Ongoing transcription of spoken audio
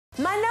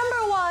My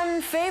number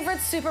one favorite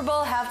Super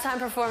Bowl halftime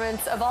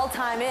performance of all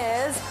time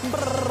is...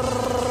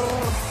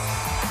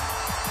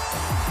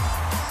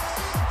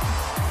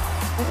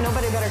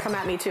 Nobody better come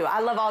at me too. I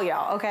love all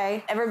y'all,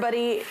 okay?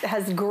 Everybody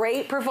has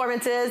great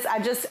performances. I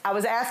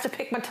was asked to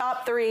pick my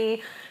top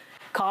 3.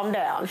 Calm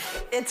down.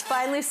 It's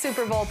finally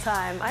Super Bowl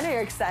time. I know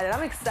you're excited.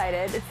 I'm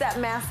excited. It's that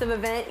massive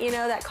event, you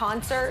know, that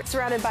concert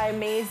surrounded by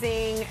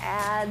amazing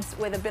ads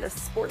with a bit of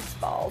sports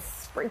balls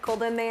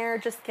sprinkled in there.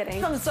 Just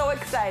kidding. I'm so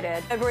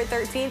excited. February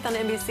 13th on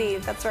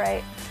NBC. That's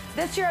right.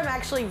 This year I'm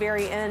actually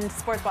very into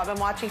sports ball. I've been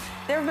watching.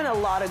 There have been a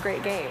lot of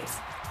great games.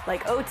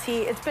 Like OT,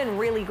 it's been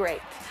really great.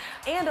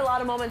 And a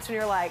lot of moments when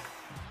you're like,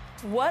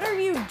 what are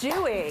you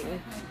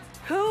doing?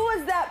 Who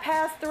was that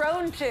pass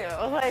thrown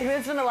to? Like,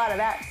 there's been a lot of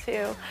that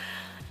too.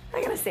 I'm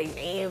not gonna say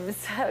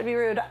names, that would be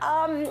rude.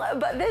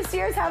 But this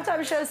year's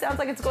halftime show sounds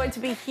like it's going to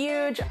be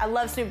huge. I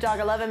love Snoop Dogg,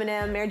 I love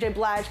Eminem, Mary J.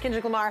 Blige,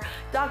 Kendrick Lamar,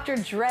 Dr.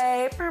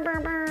 Dre.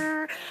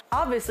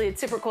 Obviously,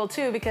 it's super cool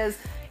too because,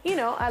 you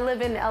know, I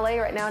live in LA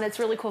right now and it's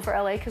really cool for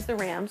LA because the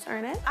Rams are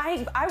in it.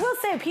 I will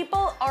say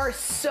people are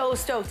so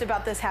stoked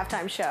about this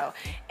halftime show.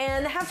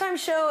 And the halftime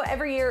show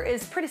every year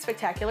is pretty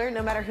spectacular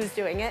no matter who's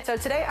doing it. So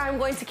today I'm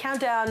going to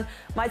count down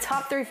my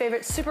top 3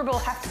 favorite Super Bowl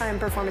halftime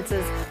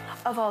performances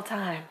of all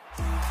time.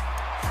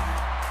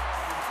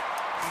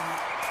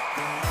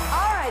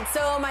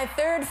 So my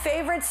 3rd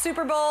favorite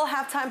Super Bowl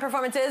halftime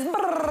performance is...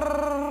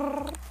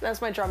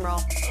 That's my drum roll.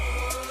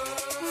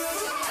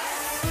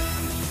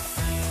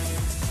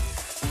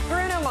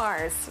 Bruno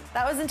Mars.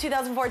 That was in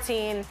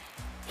 2014.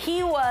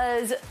 He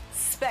was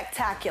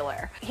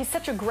spectacular. He's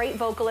such a great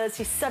vocalist.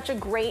 He's such a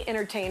great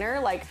entertainer.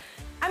 Like,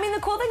 I mean,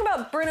 the cool thing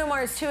about Bruno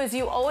Mars too is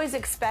you always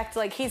expect,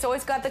 like, he's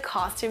always got the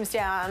costumes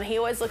down. He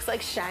always looks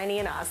like shiny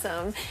and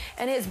awesome.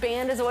 And his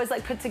band is always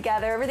like put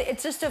together. Everything.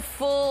 It's just a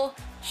full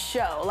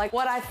show. Like,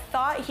 what I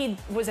thought he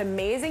was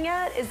amazing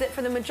at is that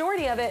for the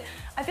majority of it,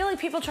 I feel like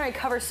people try to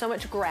cover so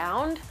much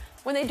ground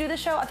when they do the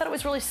show. I thought it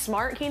was really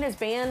smart. He and his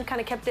band kind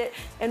of kept it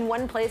in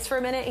one place for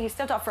a minute. He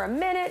stepped off for a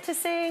minute to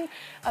sing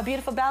a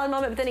beautiful ballad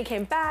moment, but then he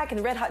came back and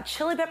the Red Hot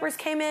Chili Peppers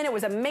came in. It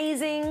was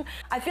amazing.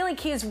 I feel like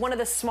he's one of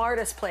the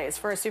smartest plays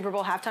for a Super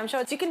Bowl halftime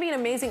show. You can be an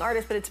amazing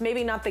artist, but it's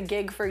maybe not the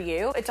gig for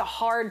you. It's a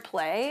hard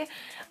play.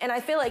 And I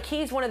feel like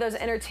he's one of those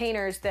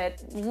entertainers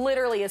that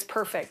literally is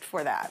perfect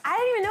for that. I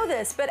didn't even know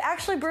this, but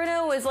actually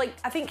Bruno was like,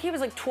 I think he was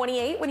like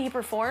 28 when he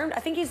performed. I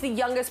think he's the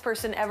youngest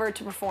person ever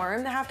to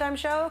perform the halftime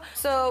show.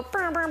 So,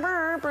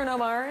 Bruno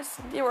Mars,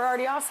 you were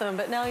already awesome,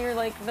 but now you're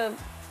like the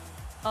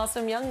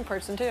awesome young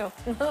person too.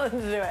 Let's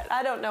do it.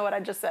 I don't know what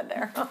I just said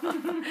there.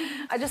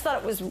 I just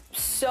thought it was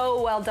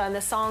so well done.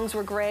 The songs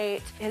were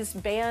great. His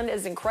band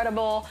is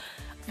incredible.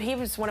 He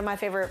was one of my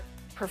favorite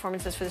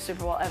performances for the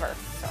Super Bowl ever.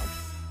 So.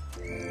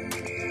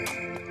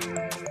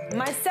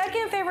 My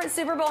 2nd favorite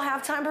Super Bowl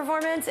halftime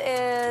performance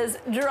is,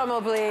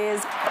 drumroll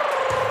please,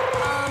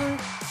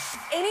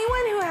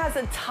 anyone who has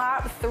a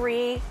top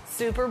 3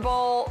 Super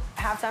Bowl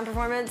halftime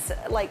performance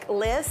like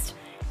list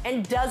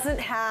and doesn't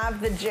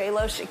have the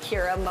J-Lo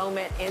Shakira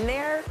moment in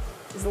there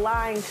is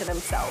lying to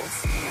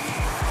themselves.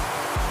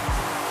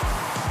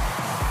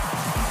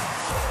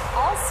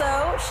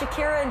 Also,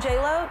 Shakira and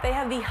J-Lo, they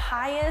have the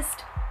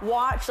highest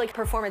watch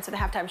performance of the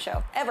halftime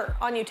show ever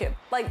on YouTube.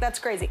 Like, that's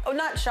crazy. Oh,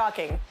 not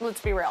shocking.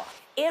 Let's be real.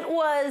 It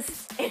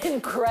was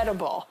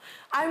incredible.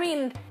 I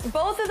mean,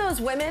 both of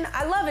those women,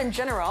 I love in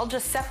general,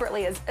 just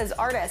separately as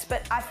artists,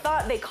 but I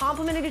thought they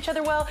complemented each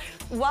other well.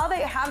 While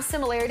they have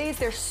similarities,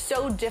 they're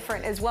so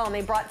different as well, and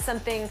they brought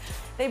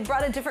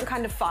a different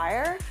kind of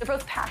fire. They're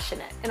both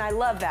passionate, and I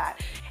love that.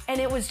 And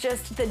it was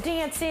just the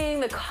dancing,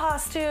 the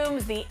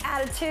costumes, the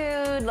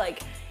attitude,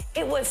 like,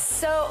 it was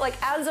so, like,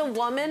 as a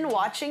woman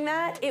watching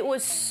that, it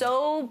was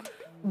so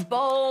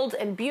bold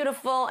and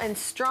beautiful and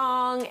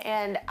strong,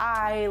 and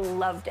I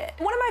loved it.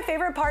 One of my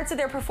favorite parts of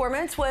their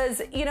performance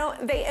was, you know,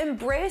 they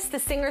embraced the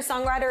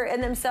singer-songwriter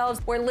in themselves,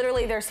 where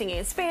literally they're singing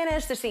in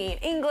Spanish, they're singing in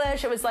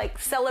English. It was like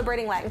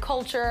celebrating Latin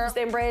culture.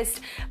 They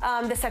embraced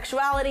the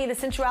sexuality, the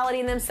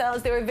sensuality in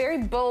themselves. They were very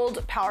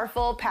bold,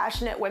 powerful,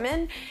 passionate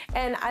women,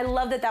 and I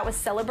love that that was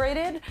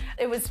celebrated.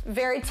 It was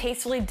very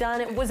tastefully done.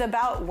 It was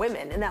about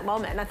women in that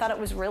moment, and I thought it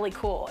was really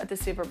cool at the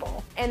Super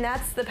Bowl. And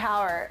that's the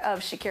power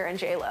of Shakira and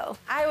J-Lo.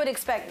 I would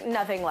expect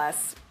nothing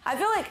less. I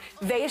feel like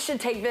they should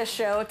take this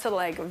show to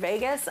like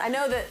Vegas. I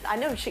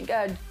know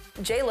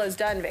J-Lo's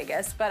done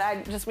Vegas, but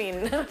I just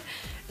mean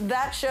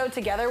that show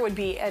together would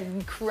be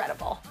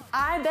incredible.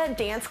 I bet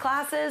dance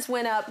classes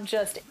went up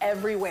just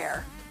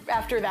everywhere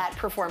after that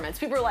performance.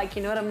 People were like,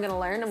 you know what I'm gonna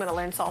learn? I'm gonna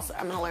learn salsa.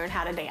 I'm gonna learn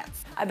how to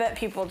dance. I bet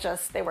people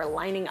they were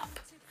lining up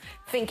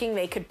thinking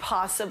they could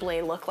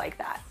possibly look like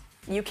that.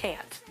 You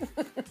can't.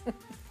 It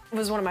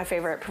was one of my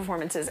favorite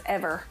performances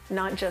ever,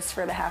 not just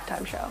for the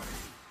halftime show.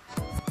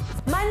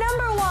 My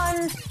number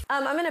one,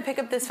 I'm gonna pick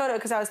up this photo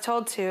because I was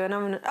told to, and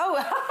I'm gonna,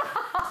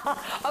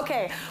 oh,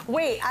 okay,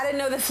 wait, I didn't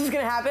know this was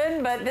gonna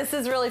happen, but this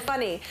is really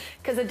funny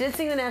because I did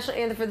sing the national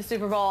anthem for the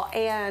Super Bowl,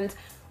 and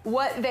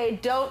what they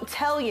don't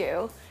tell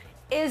you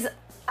is,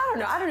 I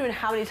don't even know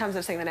how many times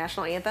I've sang the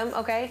national anthem,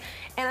 okay?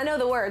 And I know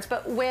the words,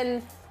 but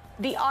when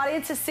the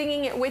audience is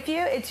singing it with you,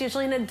 it's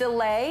usually in a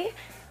delay,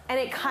 and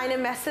it kind of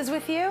messes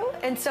with you.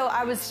 And so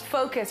I was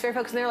focused, very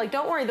focused, and they're like,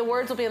 don't worry, the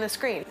words will be on the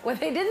screen. What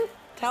they didn't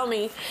tell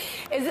me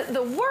is that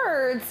the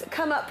words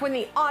come up when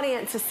the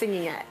audience is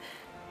singing it.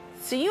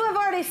 So you have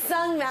already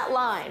sung that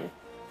line,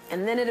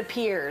 and then it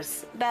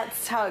appears.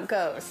 That's how it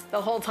goes the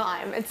whole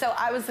time. And so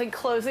I was like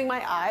closing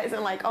my eyes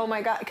and like, oh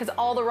my God, because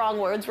all the wrong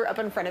words were up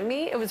in front of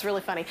me. It was really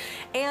funny.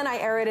 And I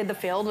aerated the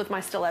field with my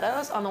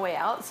stilettos on the way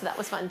out, so that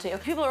was fun too.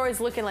 People are always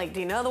looking like,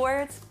 do you know the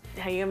words?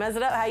 How you gonna mess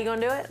it up? How you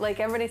gonna do it? Like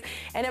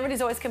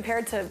everybody's always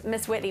compared to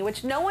Miss Whitney,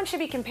 which no one should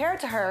be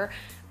compared to her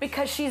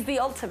because she's the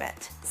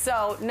ultimate.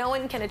 So no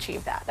one can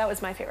achieve that. That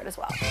was my favorite as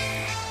well.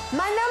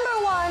 My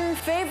number one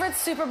favorite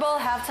Super Bowl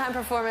halftime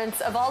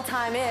performance of all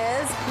time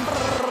is...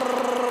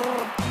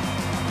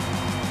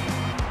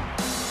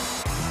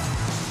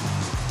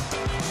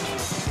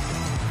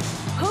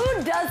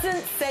 Who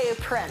doesn't say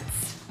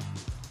Prince?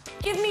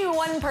 Give me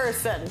one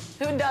person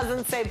who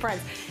doesn't say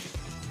Prince.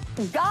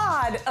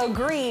 God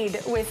agreed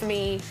with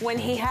me when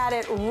he had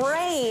it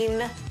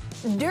rain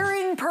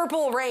during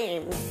Purple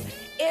Rain.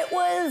 It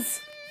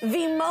was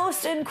the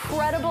most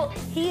incredible.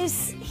 He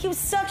was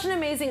such an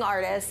amazing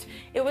artist.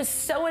 It was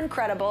so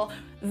incredible.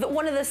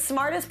 One of the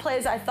smartest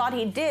plays I thought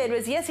he did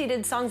was, yes, he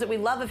did songs that we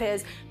love of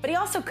his, but he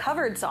also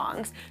covered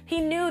songs. He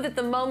knew that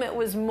the moment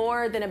was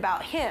more than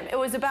about him. It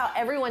was about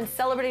everyone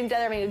celebrating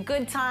together, having a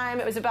good time.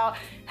 It was about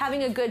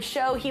having a good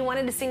show. He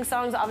wanted to sing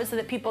songs, obviously,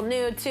 that people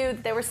knew too,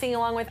 that they were singing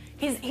along with.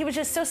 He was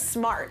just so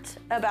smart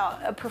about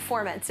a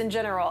performance in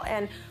general.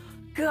 And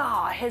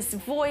God, his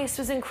voice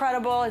was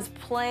incredible. His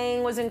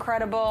playing was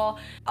incredible.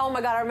 Oh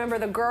my God, I remember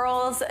the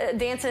girls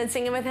dancing and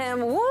singing with him.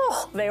 Woo,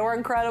 they were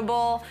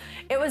incredible.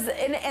 It was,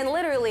 and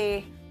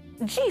literally,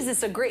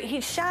 Jesus agreed.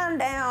 He shined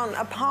down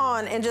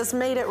upon and just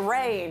made it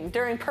rain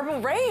during Purple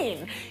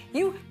Rain.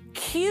 You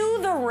cue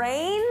the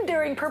rain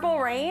during Purple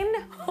Rain?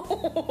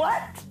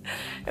 What?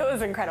 It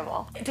was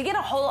incredible. To get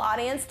a whole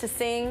audience to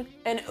sing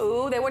an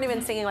ooh, they weren't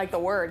even singing like the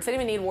words. They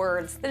didn't even need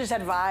words. They just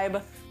had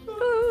vibe.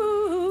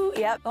 Ooh.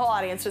 Yep, the whole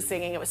audience was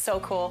singing. It was so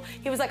cool.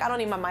 He was like, I don't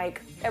need my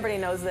mic.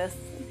 Everybody knows this.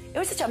 It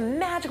was such a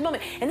magic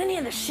moment. And then he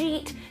had the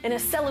sheet and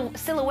his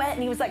silhouette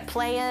and he was like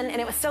playing and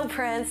it was so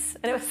Prince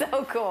and it was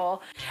so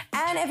cool.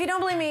 And if you don't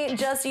believe me,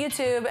 just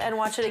YouTube and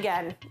watch it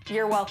again.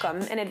 You're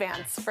welcome in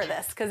advance for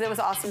this because it was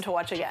awesome to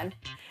watch again.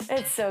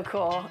 It's so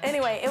cool.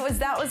 Anyway,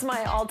 that was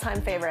my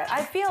all-time favorite.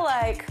 I feel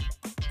like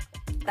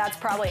that's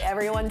probably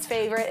everyone's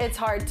favorite. It's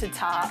hard to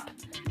top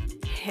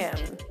him.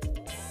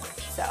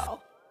 So.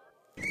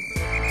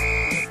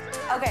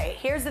 Okay,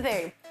 here's the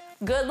thing.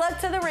 Good luck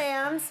to the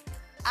Rams.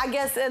 I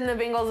guess in the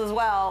Bengals as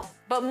well,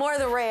 but more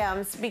the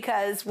Rams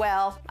because,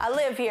 well, I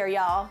live here,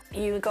 y'all.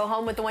 You go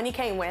home with the one you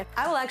came with.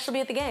 I will actually be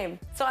at the game,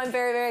 so I'm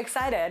very, very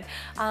excited.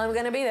 I'm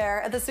gonna be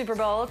there at the Super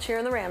Bowl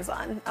cheering the Rams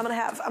on. I'm gonna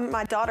have,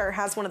 my daughter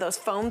has one of those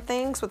foam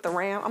things with the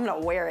Ram. I'm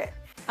gonna wear it.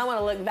 I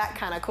wanna look that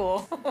kind of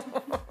cool.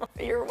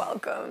 You're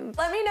welcome.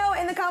 Let me know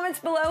in the comments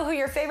below who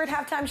your favorite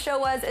halftime show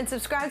was and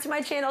subscribe to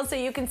my channel so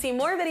you can see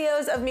more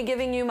videos of me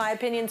giving you my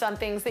opinions on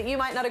things that you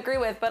might not agree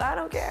with, but I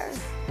don't care.